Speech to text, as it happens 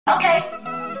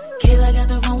Kayla got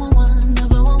the 111,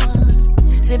 number one.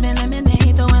 Sipping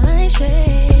lemonade, throwing light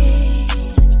shade.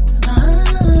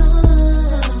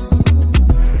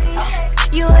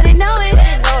 You already know it.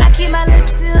 I keep my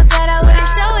lips sealed tight, I wouldn't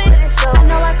show it. I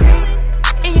know I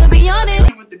creep, and you'll be on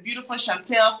it. With the beautiful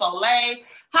Chantel Soleil.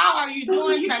 How are you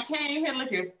doing? You done came here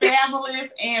looking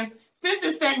fabulous. And since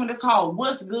this segment is called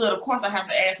What's Good, of course I have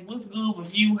to ask, what's good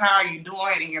with you? How are you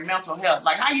doing in your mental health?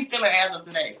 Like, how you feeling as of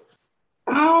today?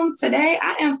 Today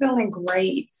I am feeling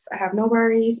great. I have no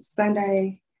worries.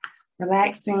 Sunday,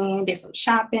 relaxing, did some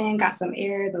shopping, got some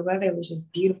air. The weather was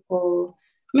just beautiful.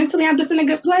 Mentally, I'm just in a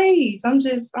good place. I'm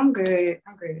good. I'm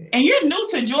good. And you're new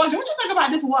to Georgia. What you think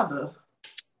about this weather?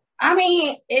 I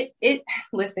mean,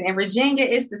 listen, in Virginia,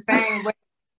 it's the same way,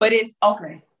 but it's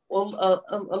okay. Well,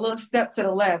 a little step to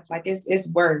the left. Like it's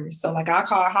worse. So like I'll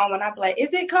call home and I'll be like,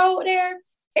 is it cold there?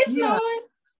 It's snowing.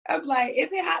 I'm like,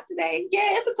 is it hot today? Yeah,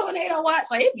 it's a tornado watch.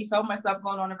 Like it'd be so much stuff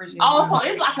going on in Virginia. Oh, so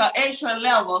it's like an extra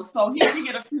level. So here we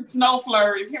get a few snow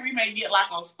flurries. Here we may get like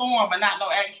a storm, but not no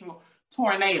actual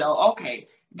tornado. Okay,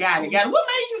 got it. What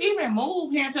made you even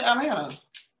move here to Atlanta?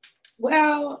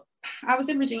 Well, I was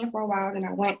in Virginia for a while, then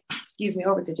I went,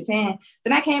 over to Japan.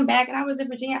 Then I came back and I was in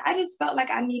Virginia. I just felt like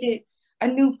I needed a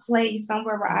new place,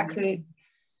 somewhere where I could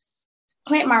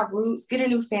plant my roots, get a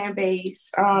new fan base,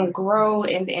 grow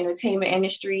in the entertainment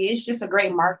industry. It's just a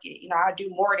great market. You know, I do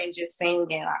more than just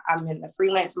singing. I'm in the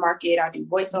freelance market. I do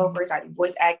voiceovers. I do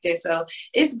voice acting. So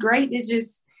it's great to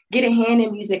just get a hand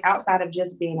in music outside of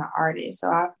just being an artist.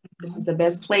 So this is the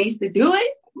best place to do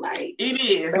it. Like it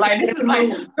is. Like this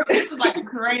is like a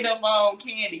creative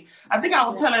candy. I think I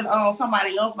was telling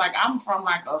somebody else, like I'm from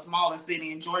like a smaller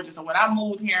city in Georgia. So when I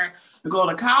moved here to go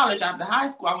to college after high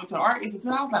school, I went to the art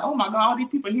institute. I was like, oh my God, all these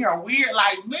people here are weird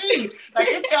like me. Like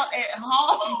it felt at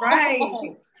home.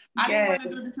 Right. I didn't want to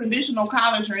do the traditional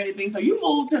college or anything. So you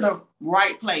moved to the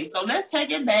right place. So let's take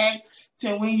it back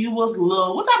to when you was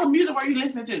little. What type of music were you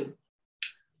listening to?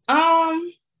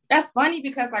 That's funny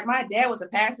because like my dad was a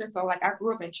pastor, so like I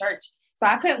grew up in church, so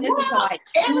I couldn't listen to like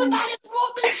everybody grew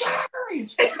up in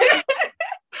church.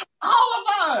 All of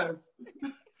us.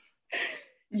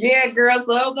 Yeah, girls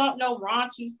love want no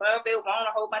raunchy stuff. They want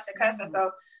a whole bunch of cussing.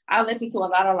 So I listened to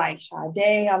a lot of like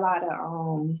Sade, a lot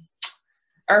of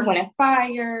Earth, Wind and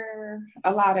Fire,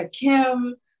 a lot of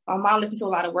Kim. My mom listened to a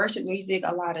lot of worship music,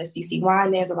 a lot of CeCe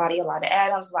Winans, a lot of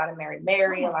Adams, a lot of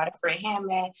Mary, a lot of Fred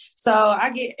Hammond. So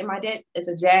and my dad is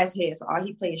a jazz head, so all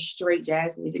he plays is straight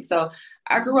jazz music. So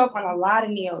I grew up on a lot of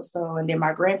neo-soul, and then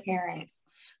my grandparents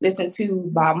listened to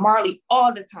Bob Marley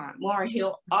all the time, Lauryn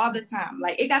Hill all the time.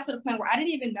 Like it got to the point where I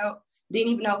didn't even know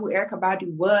who Erykah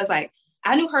Badu was. Like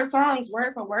I knew her songs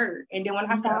word for word. And then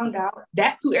when I found out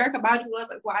that's who Erykah Badu was,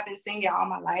 like who I've been singing all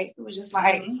my life, it was just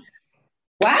like,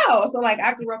 wow. So like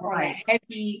I grew up on a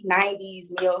heavy 90s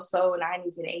neo-soul,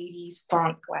 90s and 80s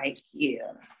funk, like,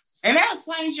 yeah. And that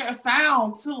explains your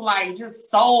sound too, like just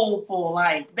soulful.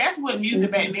 Like that's what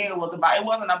music back then was about. It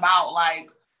wasn't about like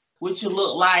what you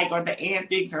look like or the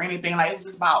antics or anything. Like it's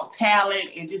just about talent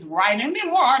and just writing. And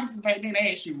then more artists back then, they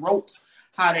actually wrote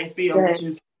how they feel, which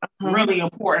is really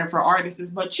important for artists.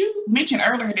 But you mentioned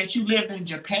earlier that you lived in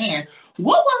Japan.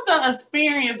 What was the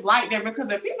experience like there? Because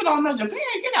if people don't know Japan,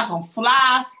 you got some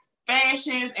fly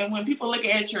fashions, and when people look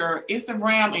at your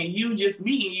Instagram and you just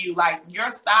meeting you, like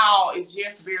your style is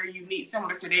just very unique,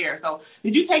 similar to theirs. So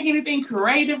did you take anything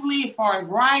creatively as far as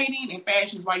writing and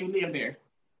fashions while you lived there?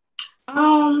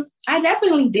 I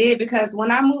definitely did, because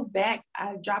when I moved back,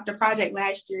 I dropped a project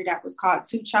last year that was called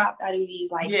Two Chopped. I do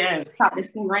these like top to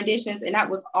school renditions, and that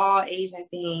was all Asian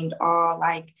themed, all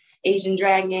like Asian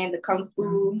dragon, the kung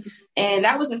fu, and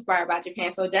that was inspired by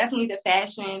Japan. So definitely the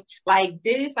fashion, like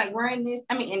this, like wearing this.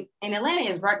 I mean, in Atlanta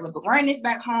is regular, but wearing this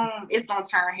back home, it's gonna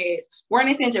turn heads. Wearing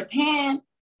this in Japan,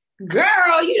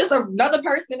 girl, you just another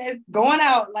person that's going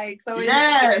out. Like, so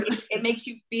it makes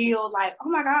you feel like, oh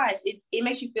my gosh, it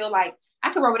makes you feel like I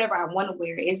can wear whatever I want to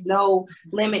wear. It's no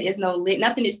limit, it's no lit.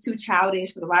 Nothing is too childish,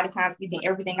 because a lot of times we think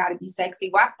everything got to be sexy.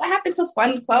 What happened to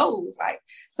fun clothes? Like,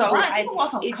 so people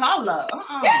want some color.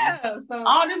 Yeah. So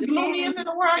all this gloominess in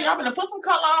the world, y'all better put some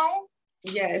color on.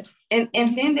 Yes, and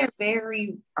then they're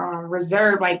very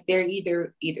reserved. Like they're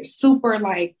either super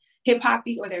like hip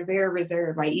hoppy, or they're very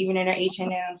reserved. Like even in their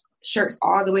H&M shirts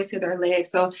all the way to their legs.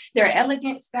 So their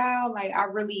elegant style, like I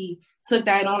really took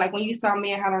that on. Like when you saw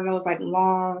me, I had on those like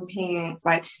long pants.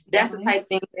 Like that's the type of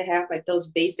thing to have, like those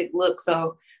basic looks.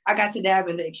 So I got to dab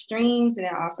in the extremes, and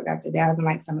then I also got to dab in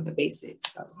like some of the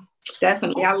basics. So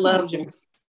definitely, I loved you.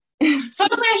 So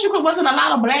let me ask you, wasn't a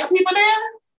lot of Black people there?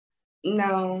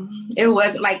 No, it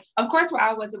wasn't. Like, of course, where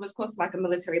I was, it was close to like a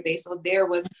military base, so there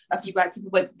was a few Black people.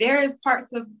 But there are parts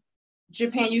of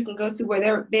Japan you can go to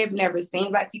where they've never seen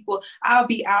Black people. I'll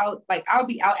be out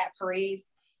at parades,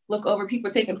 look over people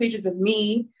taking pictures of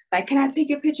me. Like, can I take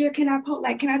your picture? Can I post?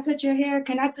 Like, can I touch your hair?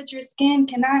 Can I touch your skin?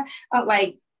 Can I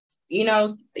like, you know,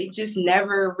 they just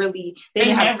never really. They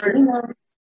didn't have screens.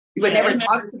 You would never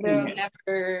talk to them.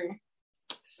 Never.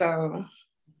 So.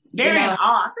 They're in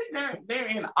awe. I think they're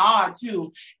in awe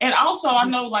too. And also, I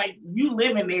know like you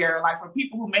living there, like for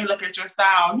people who may look at your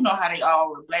style, you know how they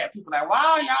are with Black people, like,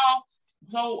 wow, y'all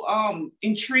so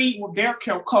intrigued with their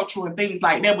culture and things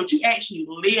like that. But you actually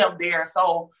live there.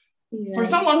 So for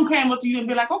someone who came up to you and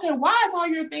be like, okay, why is all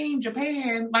your thing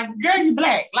Japan? Like, girl, you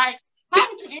Black. Like, how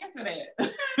would you answer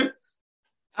that?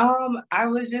 I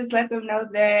would just let them know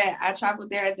that I traveled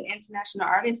there as an international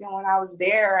artist, and when I was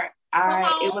there,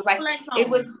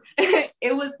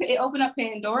 it opened up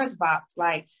Pandora's box.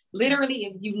 Like, literally,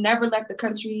 if you've never left the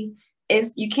country, it's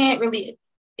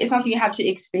something you have to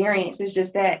experience. It's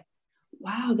just that,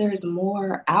 wow, there's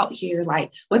more out here.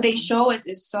 Like, what they show us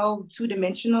is so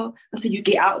two-dimensional until you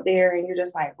get out there and you're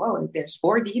just like, whoa, there's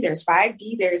 4D, there's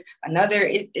 5D, there's another.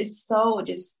 It's so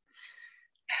just.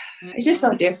 It's just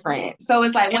so different. So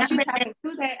it's like, once you tap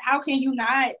into that, how can you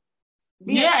not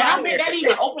be inspired? I mean, that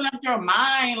even open up your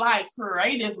mind, like,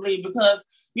 creatively, because,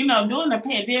 you know, during the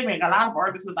pandemic, a lot of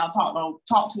artists I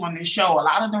talked to on this show, a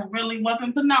lot of them really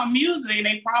wasn't putting out music, and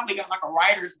they probably got like a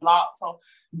writer's block. So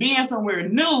being somewhere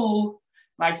new,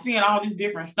 like seeing all this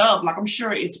different stuff, like I'm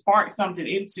sure it sparked something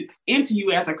into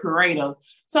you as a creative.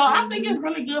 So I think it's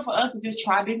really good for us to just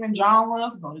try different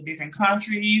genres, go to different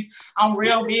countries. I'm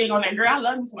real big on that. Girl, I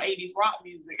love me some 80s rock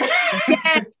music.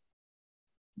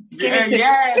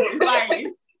 It's like,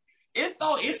 it's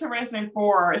so interesting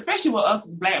especially with us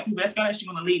as Black people. That's actually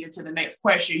going to lead into the next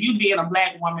question. You being a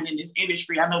Black woman in this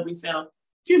industry, I know we said a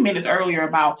few minutes earlier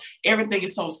about everything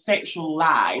is so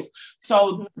sexualized.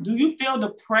 So do you feel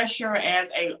the pressure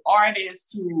as an artist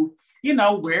to, you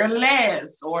know, wear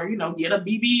less or, you know, get a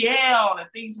BBL and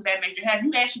things of that nature? Have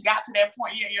you actually got to that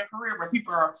point in your career where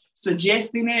people are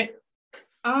suggesting it?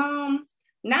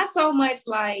 Not so much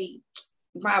like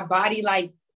my body.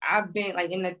 Like, I've been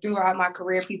like throughout my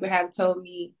career, people have told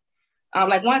me,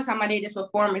 like one time I did this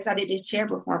chair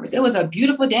performance. It was a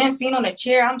beautiful dance scene on the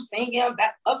chair. I'm singing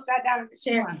back upside down in the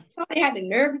chair. Somebody had the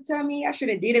nerve to tell me I should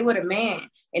have did it with a man.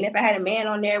 And if I had a man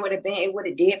on there, it would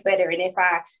have did better. And if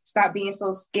I stopped being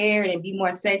so scared and be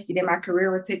more sexy, then my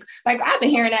career would take. Like, I've been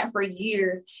hearing that for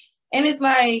years. And it's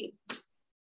like,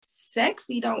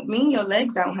 sexy don't mean your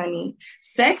legs out, honey.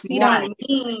 Sexy don't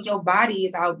mean your body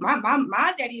is out.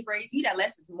 My daddy raised me that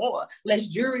less is more. Less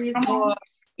jewelry is more.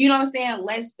 You know what I'm saying?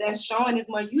 Less that's showing is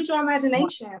more. Use your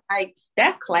imagination. Like,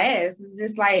 that's class. It's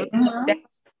just like that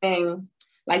thing.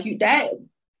 Like, you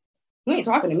ain't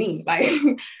talking to me. Like,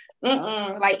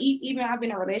 like even I've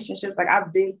been in relationships. Like,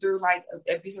 I've been through like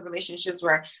abusive relationships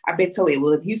where I've been told,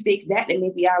 well, if you fix that, then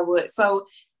maybe I would. So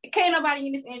can't nobody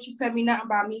in this industry tell me nothing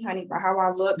about me, honey, about how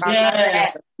I look.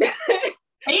 Yeah.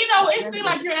 And you know, it seems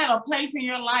like you're at a place in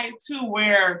your life too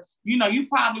where, you know,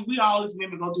 we all as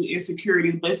women go through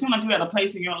insecurities, but it seems like you're at a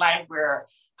place in your life where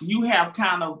you have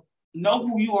kind of know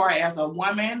who you are as a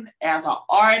woman, as an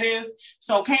artist.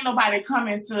 So can't nobody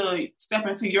step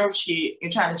into your shit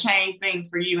and try to change things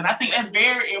for you. And I think that's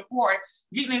very important.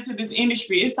 Getting into this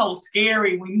industry, it's so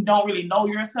scary when you don't really know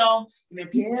yourself and then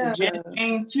people suggest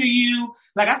things to you.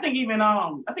 Like, I think even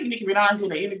I think Nicki Minaj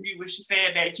did an interview where she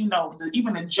said that, you know,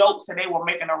 even the jokes that they were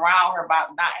making around her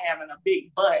about not having a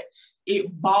big butt,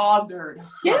 it bothered her.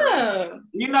 Yeah.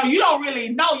 You know, you don't really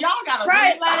know. Y'all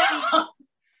gotta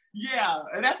yeah,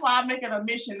 and that's why I make it a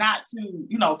mission not to,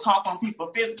 you know, talk on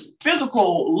people's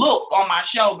physical looks on my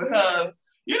show, because,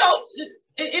 you know,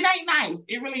 it ain't nice.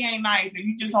 It really ain't nice, and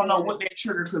you just don't know what that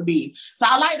trigger could be. So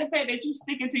I like the fact that you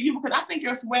sticking to you, because I think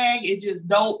your swag is just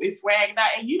dope. It's swagged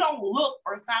out, and you don't look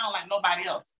or sound like nobody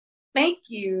else. Thank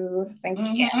you. Thank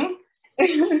you.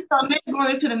 So let's go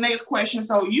into the next question.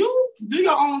 So you do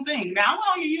your own thing. Now, I went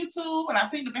on your YouTube and I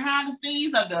seen the behind the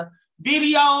scenes of the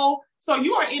video. So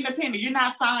you are independent. You're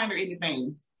not signed or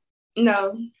anything.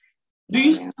 No. Do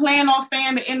you plan on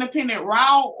staying the independent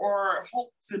route or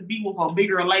hope to be with a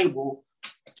bigger label?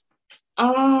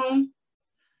 I'm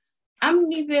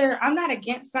not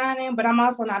against signing, but I'm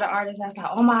also not an artist that's like,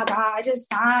 oh my God,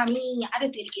 just sign me. I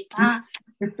just didn't get signed.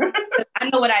 I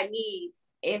know what I need.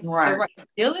 if the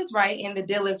deal is right and the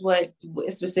deal is what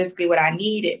specifically what I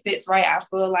need, it fits right. I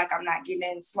feel like I'm not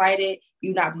getting slighted.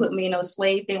 You not put me in no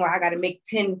slave thing where I got to make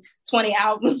 10, 20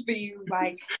 albums for you.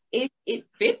 Like it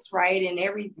fits right and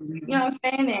everything, you know what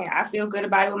I'm saying? And I feel good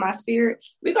about it with my spirit.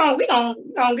 We gonna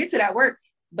get to that work.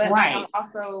 But like,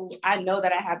 I know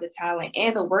that I have the talent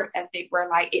and the work ethic where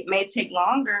like it may take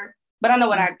longer, but I know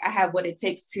what I have what it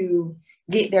takes to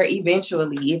get there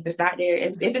eventually. If it's not there,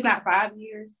 if it's not 5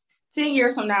 years, 10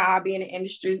 years from now, I'll be in the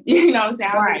industry. You know what I'm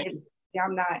saying?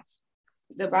 I'm not.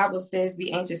 The Bible says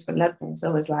be anxious for nothing.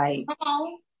 So it's like, come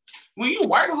on. When you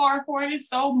work hard for it, it's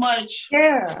so much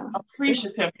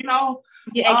appreciative, you know?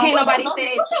 Yeah, and can't nobody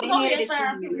say what's your zodiac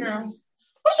sign too, girl?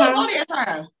 What's your zodiac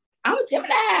sign? I'm a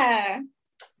Gemini.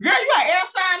 Girl, you got air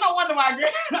sign? No wonder why, girl.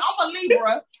 I'm a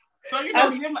Libra. So, you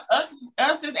know, us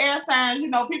as air signs, you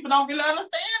know, people don't really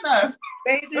understand us.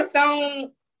 They just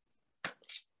don't.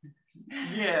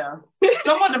 Yeah.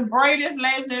 Some of the greatest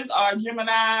legends are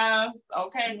Geminis,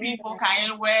 okay, people,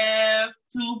 Kanye West,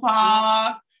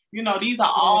 Tupac, you know, these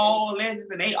are all legends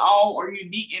and they all are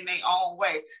unique in their own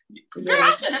way. Girl,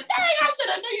 I should have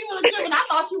knew you was a Gemini.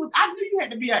 I knew you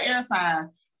had to be an air sign.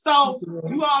 So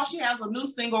you all, she has a new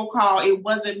single called It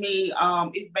Wasn't Me.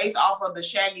 It's based off of the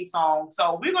Shaggy song.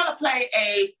 So we're gonna play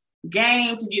a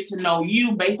game to get to know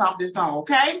you based off this song,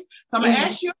 okay? So I'm gonna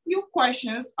ask you a few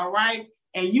questions, all right?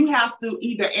 And you have to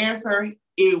either answer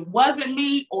it wasn't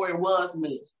me or it was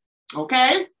me.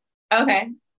 Okay? Okay.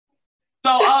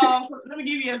 So let me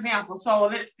give you an example. So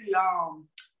let's see,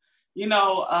 you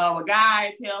know, a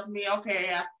guy tells me, okay,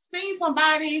 I've seen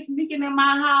somebody sneaking in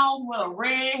my house with a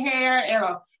red hair and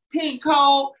a pink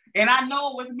coat, and I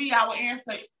know it was me. I will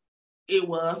answer it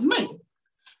was me.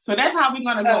 So that's how we're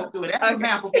gonna go through it. That's an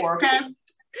example for, okay?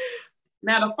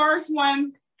 Now the first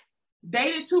one,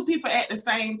 dated two people at the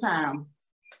same time.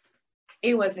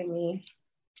 It wasn't me.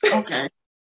 Okay.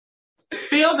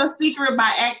 Spilled a secret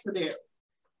by accident.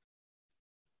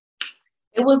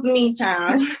 It was me,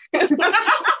 child.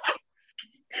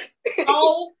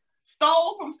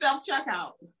 Stole from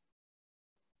self-checkout.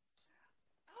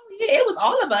 Oh, yeah, it was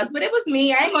all of us, but it was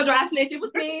me. I ain't gonna dry snitch. It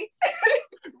was me.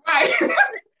 Right.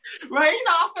 Right. You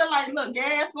know, I feel like, look,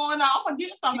 gas going on. I'm gonna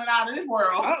get something out of this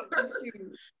world. Oh,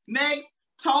 Next,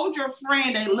 told your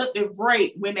friend they looked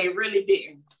great when they really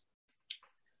didn't.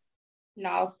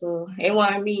 No, so it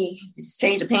wasn't me. Just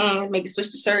change the pants, maybe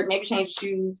switch the shirt, maybe change the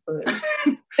shoes. But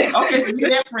okay, so you're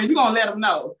that friend. You're gonna let them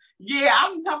know. Yeah,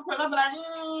 I'm talking because I'm like, I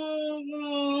don't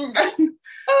really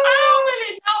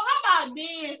know. How about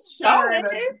this shirt?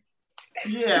 Okay.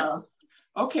 Yeah.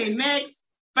 Okay, next,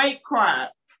 fake cry.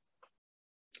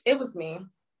 It was me.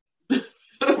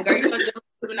 Girl, you know,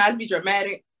 Gemini's be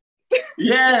dramatic.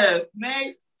 Yes.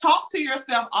 Next, talk to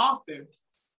yourself often.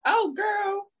 Oh,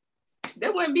 girl.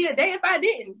 There wouldn't be a day if I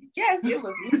didn't. Yes, it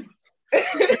was me.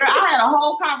 I had a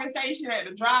whole conversation at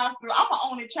the drive-thru. I'm an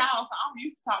only child, so I'm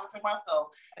used to talking to myself.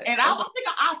 And I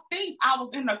think I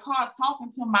was in the car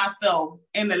talking to myself,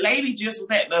 and the lady just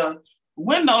was at the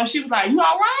window, and she was like, "You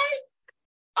all right?"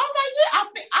 I was like,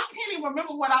 "Yeah." I can't even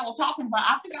remember what I was talking about.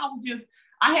 I think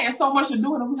I had so much to do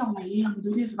with it. I'm like, "Yeah, I'm gonna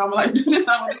do this," and I'm like, "Do this."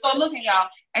 So looking, y'all,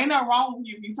 ain't nothing wrong with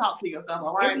you if you talk to yourself,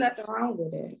 all right? There's nothing wrong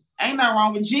with it. Ain't nothing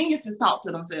wrong with geniuses talk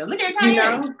to themselves. Look at Kanye. You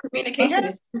know, communication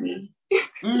is key.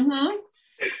 Mm-hmm.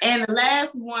 And the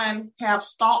last one, have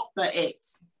stalked the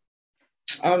ex.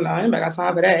 Oh no, I ain't got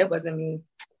time for that. It wasn't me.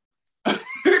 Oh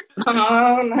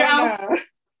no. Now,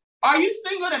 are you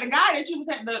single? That the guy that you was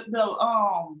at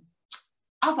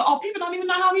I thought, people don't even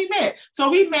know how we met. So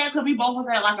we met because we both was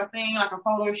at like a thing, like a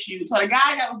photo shoot. So the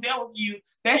guy that was there with you,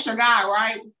 that's your guy,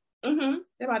 right? Mm-hmm.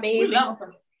 That's my baby.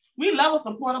 We love a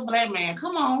supportive black man.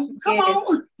 Come on.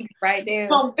 Right there.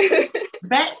 So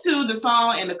back to the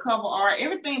song and the cover art,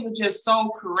 everything was just so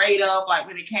creative. Like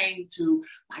when it came to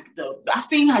like I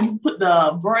seen how you put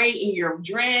the braid in your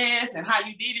dress and how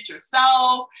you did it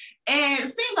yourself. And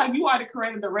it seems like you are the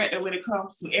creative director when it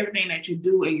comes to everything that you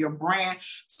do in your brand.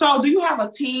 So do you have a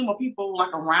team of people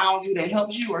like around you that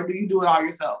helps you, or do you do it all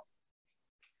yourself?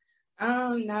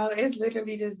 No, it's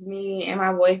literally just me and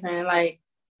my boyfriend. Like,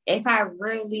 if I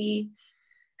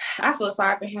feel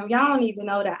sorry for him. Y'all don't even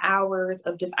know the hours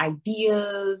of just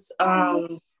ideas,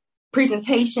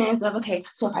 presentations of, okay,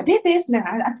 so if I did this, now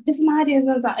this is my idea.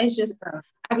 It's just,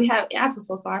 I feel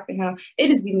so sorry for him. It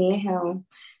just be me and him.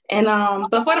 And,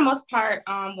 but for the most part,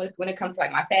 when it comes to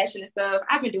like my fashion and stuff,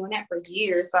 I've been doing that for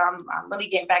years. So I'm really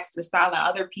getting back to styling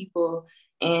other people.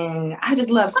 And I just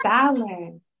love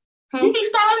styling. You be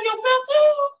styling yourself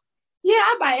too? Yeah,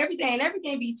 I buy everything, and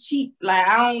everything be cheap. Like,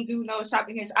 I don't do no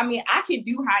shopping here. I mean, I can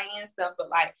do high-end stuff, but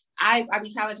like, I be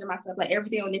challenging myself. Like,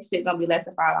 everything on this fit gonna be less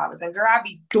than $5. And girl, I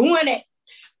be doing it.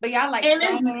 But y'all like,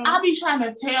 I be trying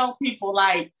to tell people,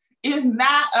 like, it's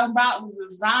not about the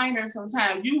designer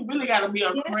sometimes. You really got to be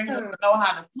a creator to know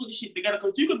how to put shit together,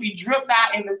 because you could be dripped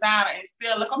out in designer and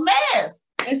still look a mess.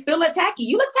 And still look tacky.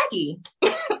 You look tacky.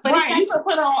 Right. You could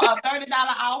put on a $30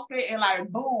 outfit and like,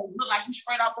 boom, look like you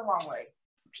straight off the runway.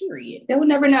 Period. They would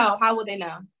never know. How would they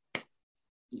know?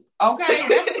 Okay,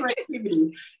 that's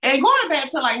creativity. And going back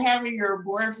to like having your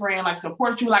boyfriend like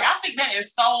support you, like I think that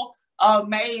is so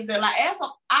amazing. Like,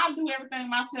 I do everything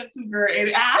myself too, girl. And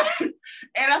sometimes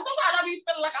I be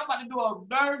feeling like I'm about to do a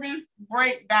nervous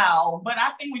breakdown. But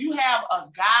I think when you have a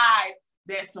guy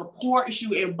that supports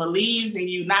you and believes in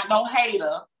you, not no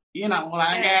hater, you know, well,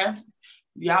 I guess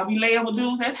y'all be laying with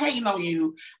dudes that's hating on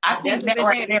you. I think that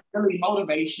right there really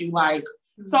motivates you. Like,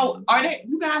 so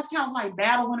you guys kind of like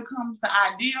battle when it comes to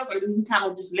ideas, or do you kind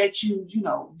of just let you, you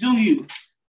know, do you?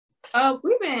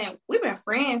 We've been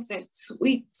friends since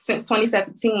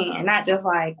 2017, and not just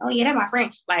like, oh yeah, that's my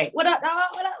friend. Like, what up, dog?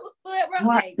 What up? What's good, bro?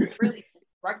 Right. Like, really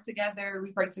work together.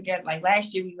 We work together. Like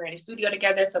last year, we were in a studio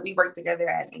together, so we worked together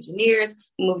as engineers.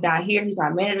 We moved down here. He's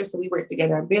our manager, so we work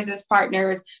together as business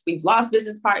partners. We've lost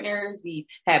business partners. We've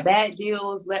had bad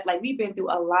deals. Like, we've been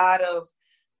through a lot of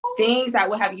things that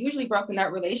would have usually broken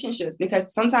up relationships,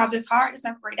 because sometimes it's hard to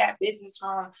separate that business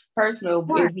from personal.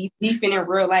 If we beefing in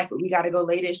real life, but we got to go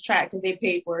lay this track because they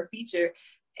paid for a feature.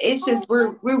 It's just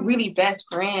we're really best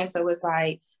friends. So it's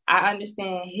like, I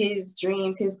understand his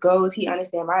dreams, his goals. He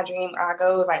understands my dream, our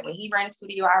goals. Like, when he ran the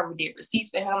studio, I did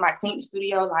receipts for him. I cleaned the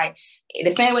studio. Like,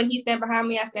 the same way he stand behind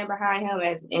me, I stand behind him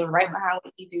and right behind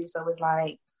what he do. So it's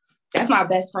like, that's my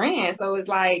best friend. So it's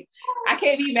like, I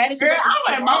can't be mad at you. Girl,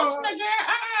 I'm emotional, girl.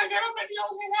 Girl, I'm making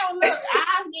your look.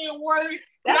 I'm getting watery.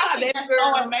 That's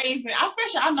so amazing.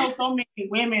 Especially, I know so many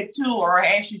women too are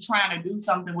actually trying to do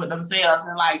something with themselves.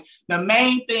 And like, the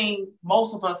main thing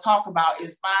most of us talk about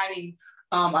is finding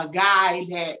a guy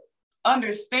that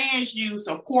understands you,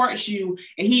 supports you,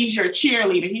 and he's your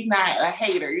cheerleader. He's not a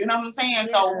hater. You know what I'm saying? Yeah.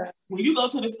 So when you go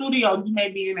to the studio, you may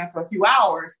be in there for a few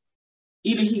hours.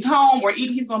 Either he's home or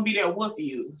either he's going to be there with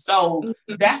you. So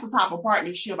that's the type of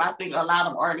partnership I think a lot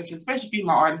of artists, especially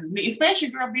female artists, need. Especially,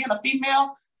 girl, being a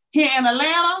female here in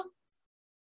Atlanta,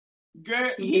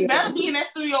 girl, he better be in that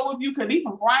studio with you, because these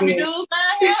some grimy dudes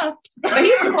down here. But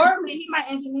he recorded me. He my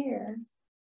engineer.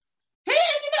 He an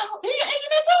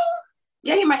engineer too?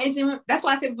 Yeah, he my engineer. That's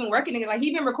why I said we've been working together. Like,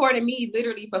 he been recording me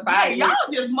literally for 5 years. Y'all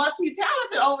just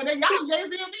multi-talented over there. Y'all Jay-Z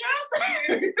and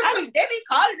Beyonce. I mean, they be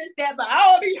calling us that, but I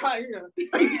don't be calling him.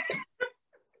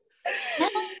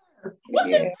 What's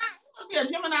his name? He must be a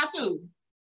Gemini too.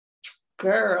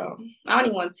 Girl, I don't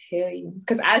even want to tell you.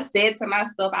 Because I said to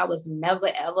myself, I was never,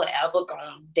 ever, ever going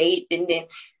to date. And then,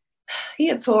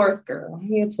 he a Taurus, girl.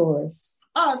 He a Taurus.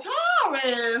 A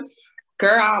Taurus?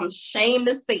 Girl, I'm ashamed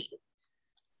to see it.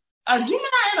 A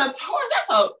Gemini and a Taurus,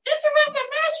 that's an interesting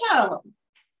matchup.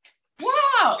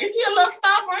 Wow. Is he a little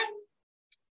stubborn?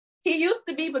 He used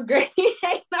to be, but girl, he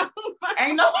ain't no more.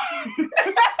 Ain't no.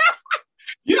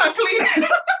 You done clean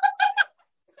it up.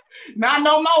 Not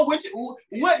no more. What deal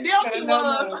he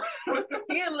was?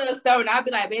 He a little stubborn. I'll be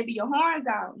like, baby, your horns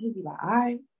out. He'll be like, all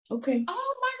right, okay.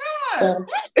 Oh my God.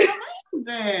 That's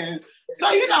amazing. So,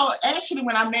 you know, actually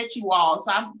when I met you all,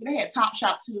 so they had Top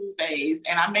Shop Tuesdays,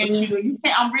 and I met you, and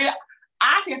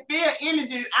I can feel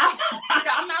energy.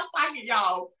 I'm not psychic,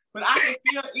 y'all, but I can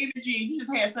feel energy. You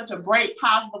just had such a great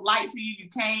positive light to you. You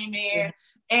came in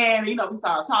and, you know, we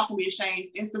started talking, we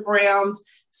exchanged Instagrams.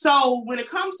 So when it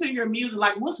comes to your music,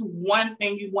 like, what's one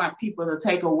thing you want people to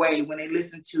take away when they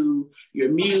listen to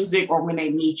your music or when they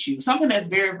meet you? Something that's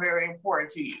very, very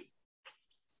important to you.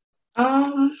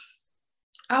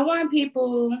 I want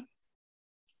people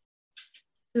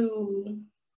to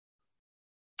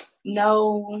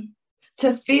know,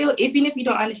 to feel, even if you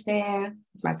don't understand,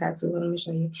 it's my tattoo, let me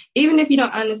show you. Even if you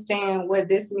don't understand what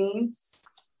this means.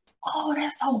 Oh,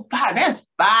 that's so bad. That's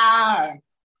bad.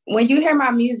 When you hear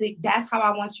my music, that's how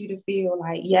I want you to feel.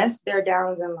 Like, yes, there are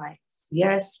downs in life.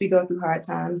 Yes, we go through hard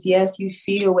times. Yes, you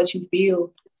feel what you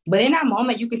feel. But in that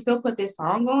moment, you can still put this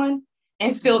song on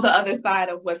and feel the other side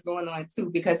of what's going on too,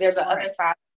 because there's an other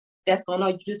side that's going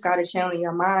on. You just got to channel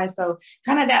your mind. So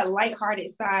kind of that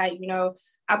lighthearted side, you know,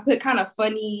 I put kind of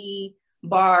funny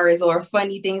bars or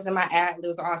funny things in my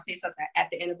ad-libs, or I'll say something at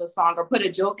the end of a song, or put a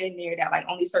joke in there that like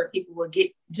only certain people will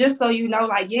get, just so you know,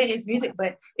 like, yeah, it's music,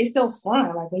 but it's still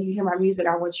fun. Like, when you hear my music,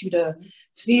 I want you to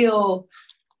feel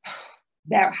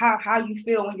that how you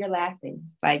feel when you're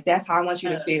laughing. Like, that's how I want you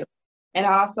to feel. And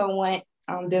I also want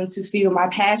them to feel my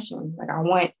passion. Like I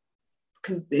want,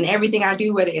 because in everything I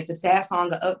do, whether it's a sad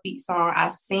song, an upbeat song, I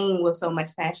sing with so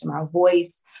much passion. My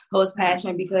voice holds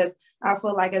passion because I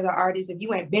feel like as an artist, if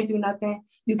you ain't been through nothing,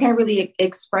 you can't really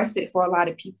express it for a lot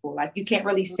of people. Like you can't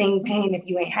really sing pain if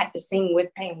you ain't had to sing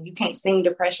with pain. You can't sing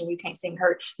depression. You can't sing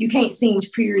hurt. You can't sing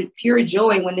pure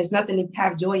joy when there's nothing to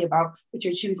have joy about, but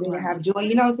you're choosing to have joy.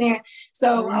 You know what I'm saying?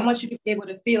 So I want you to be able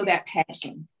to feel that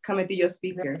passion coming through your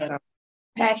speaker. So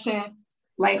passion,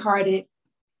 lighthearted,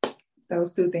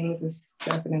 those two things is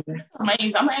definitely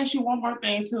amazing. I'm gonna ask you one more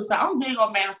thing too. So I'm big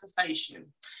on manifestation,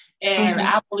 and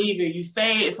I believe if you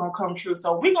say it's gonna come true.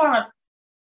 So we're gonna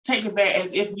take it back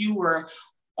as if you were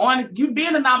you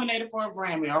being nominated for a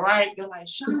Grammy. All right, they're like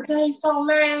Shantae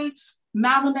Soleil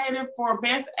nominated for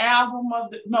best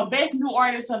new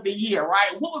artist of the year.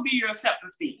 Right? What would be your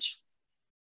acceptance speech?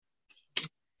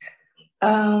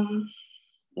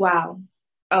 Wow.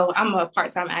 Oh, I'm a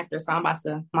part-time actor, so I'm about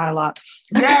to monologue.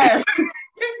 Yes.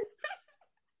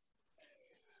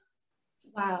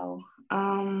 Wow.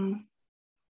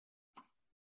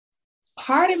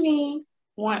 Part of me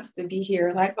wants to be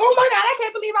here like, oh my God, I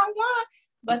can't believe I won.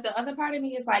 But the other part of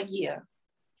me is like, yeah.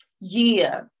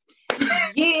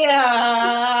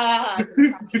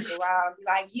 Wow.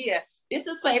 Like, yeah, this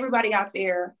is for everybody out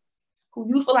there who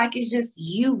you feel like it's just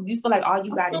you. You feel like all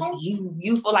you got is you.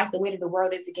 You feel like the weight of the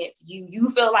world is against you. You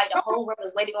feel like the whole world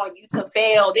is waiting on you to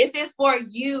fail. This is for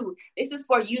you. This is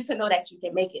for you to know that you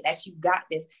can make it, that you got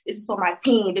this. This is for my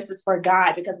team. This is for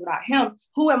God, because without him,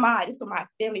 who am I? This is for my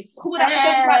family. Who would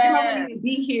I wouldn't even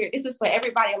be here? This is for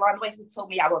everybody along the way who told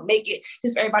me I would make it.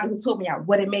 This is for everybody who told me I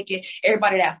wouldn't make it.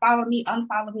 Everybody that followed me,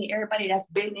 unfollowed me, everybody that's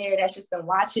been there, that's just been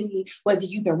watching me, whether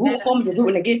you've been rooting for me or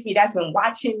rooting against me, that's been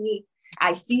watching me.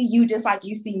 I see you just like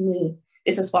you see me.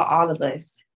 This is for all of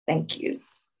us. Thank you.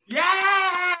 Yeah.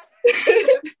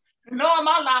 You know I'm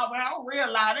out loud, but I'm real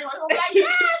loud. They're like,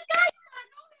 yes.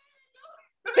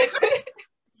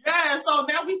 Yeah, so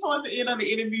now we towards the end of the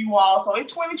interview wall. So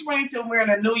it's 2022, we're in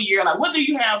a new year. Like, what do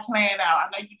you have planned out? I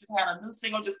know you just had a new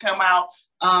single just come out.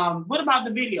 What about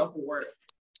the video for it?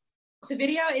 The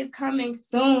video is coming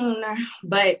soon,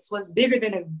 but what's bigger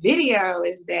than a video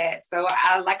is that, so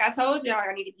like I told y'all,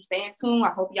 I need to be staying tuned. I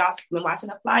hope y'all been watching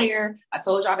the flyer. I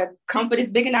told y'all to come for this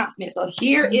big announcement. So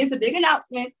here is the big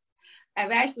announcement.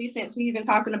 I've actually, since we've been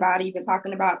talking about it, you've been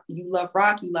talking about you love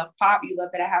rock, you love pop, you love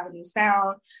that I have a new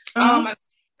sound. I'm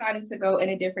decided to go in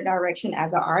a different direction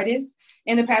as an artist.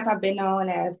 In the past, I've been known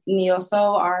as neo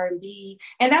soul, R&B,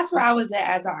 and that's where I was at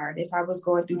as an artist. I was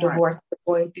going through divorce,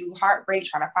 going through heartbreak,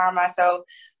 trying to find myself.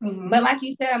 But like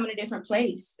you said, I'm in a different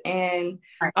place. And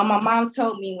my mom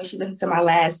told me when she listened to my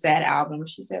last sad album,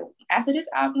 she said, after this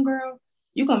album, girl,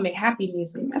 you're going to make happy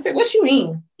music. I said, what you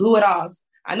mean? Blew it off.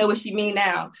 I know what she mean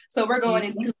now. So we're going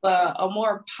into a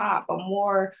more pop, a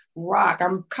more rock.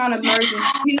 I'm kind of merging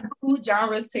two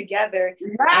genres together.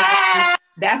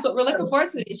 That's what we're looking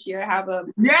forward to this year. Have a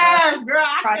yes, girl.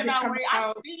 I cannot wait.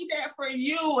 I see that for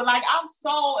you. Like, I'm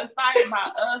so excited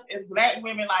about us as Black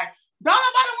women. Like, don't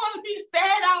nobody want to be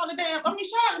sad all the damn. I mean,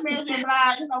 shout out to Mary J.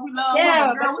 Blige. You know, we love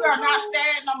her. Girl, we are not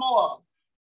sad no more.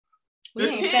 The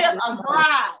tears are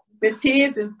dry. The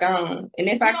tears is gone. And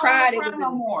if I cried, it was no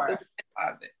more.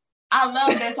 I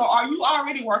love that. So are you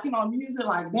already working on music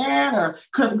like that? Or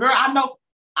because girl, I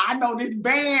know this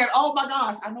band. Oh my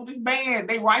gosh, I know this band.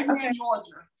 They right here in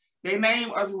Georgia. They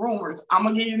name us Rumors. I'm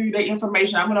gonna give you the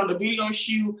information. I went on the video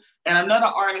shoot, and another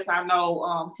artist I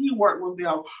know, he worked with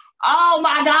them. Oh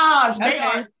my gosh, they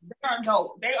are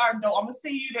dope. They are dope. I'm gonna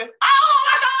send you this.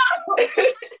 Oh my god.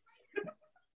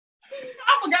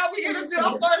 I forgot we interviewed.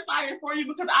 I'm so excited for you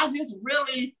because I just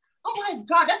really, oh my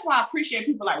God, that's why I appreciate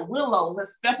people like Willow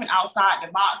that's stepping outside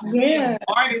the box. And we as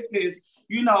artists,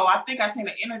 you know, I think I seen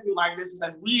an interview like this, is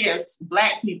like we as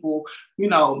Black people, you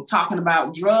know, talking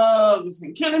about drugs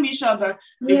and killing each other.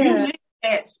 If you live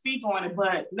that, speak on it,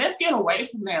 but let's get away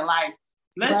from that. Like,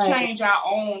 let's change our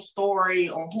own story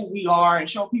on who we are and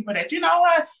show people that, you know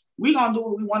what, we gonna do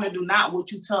what we want to do, not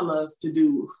what you tell us to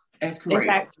do as creators.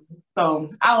 Exactly. So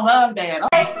I love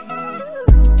that.